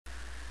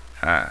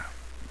Hi,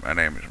 my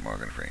name is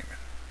Morgan Freeman.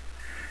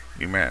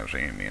 You may have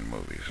seen me in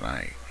movies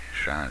like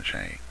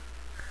Shawshank,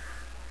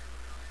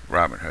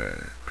 Robin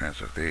Hood, Prince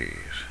of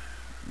Thieves,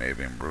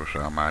 maybe in Bruce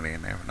Almighty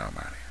and Never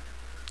Nobody.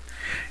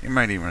 You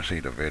might even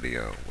see the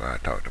video where I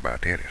talked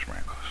about teddy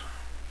sprinkles.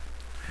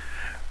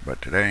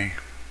 But today,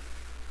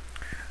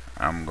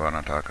 I'm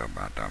gonna talk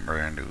about the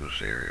brand new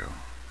cereal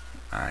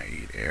I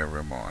eat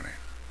every morning.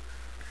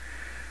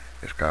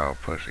 It's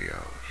called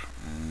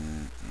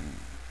Pussy-O's.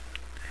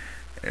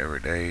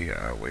 Every day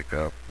I wake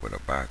up with a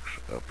box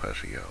of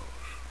Pussy-O's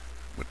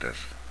with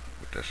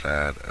the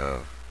side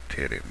of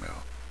teddy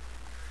milk.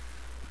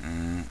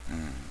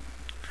 Mm-mm.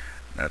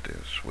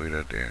 Nothing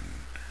sweeter than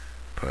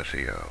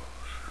Pussy-O's.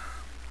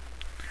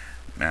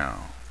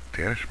 Now,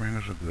 teddy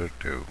sprinkles are good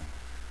too.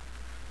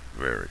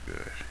 Very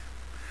good.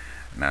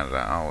 And as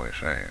I always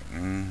say,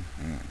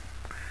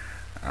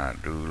 I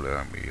do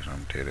love me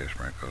some teddy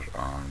sprinkles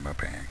on my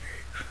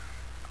pancakes.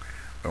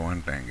 But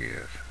one thing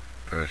is,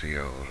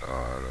 Pussy-O's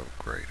are the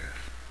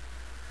greatest.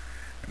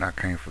 And I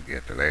can't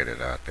forget the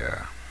ladies out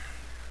there.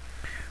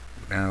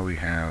 Now we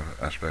have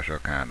a special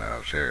kind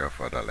of cereal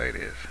for the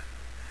ladies.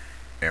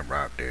 And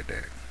Rob did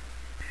that.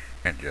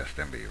 And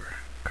Justin Bieber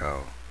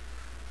called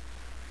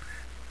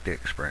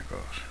Dick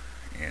Sprinkles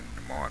in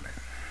the morning.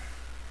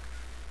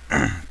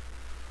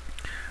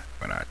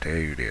 But I tell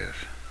you this,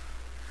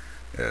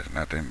 there's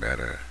nothing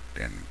better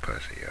than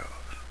Pussy-O's.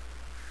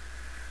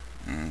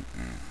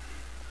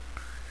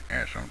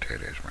 And some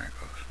teddy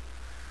sprinkles.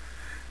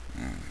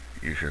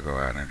 You should go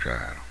out and try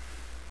them.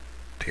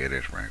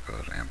 Teddy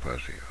sprinkles and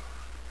Pussy-O's.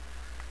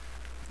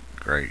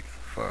 Great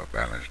for a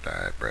balanced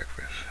diet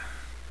breakfast.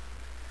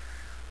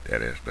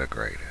 That is the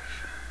greatest.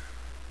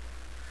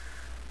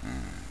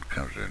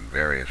 Comes in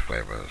various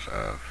flavors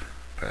of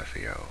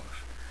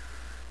Pussy-O's.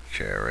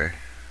 Cherry,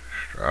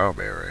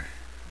 strawberry,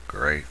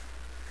 grape,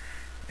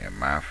 and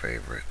my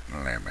favorite,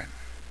 lemon.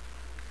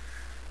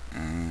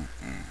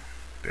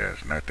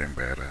 There's nothing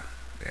better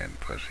than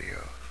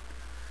Pussy-O's.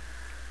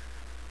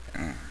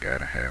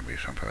 Gotta have me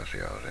some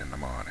Pussy-O's in the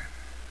morning.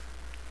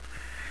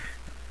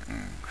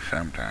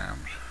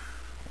 Sometimes,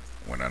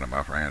 when none of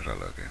my friends are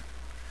looking,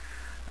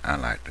 I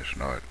like to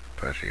snort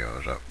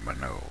Pussy-O's up my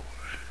nose.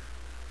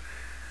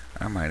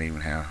 I might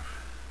even have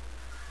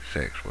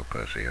sex with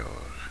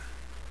Pussy-O's.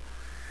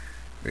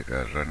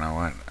 Because you know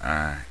what?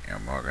 I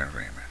am Morgan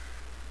Freeman.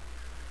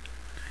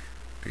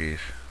 Peace,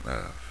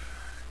 love,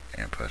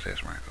 and Pussy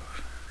Sprinkles.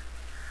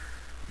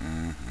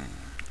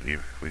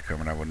 We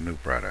coming up with a new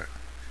product.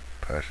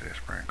 Pussy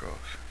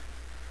Sprinkles.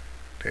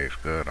 Tastes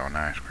good on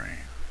ice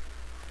cream.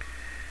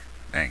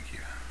 Thank you.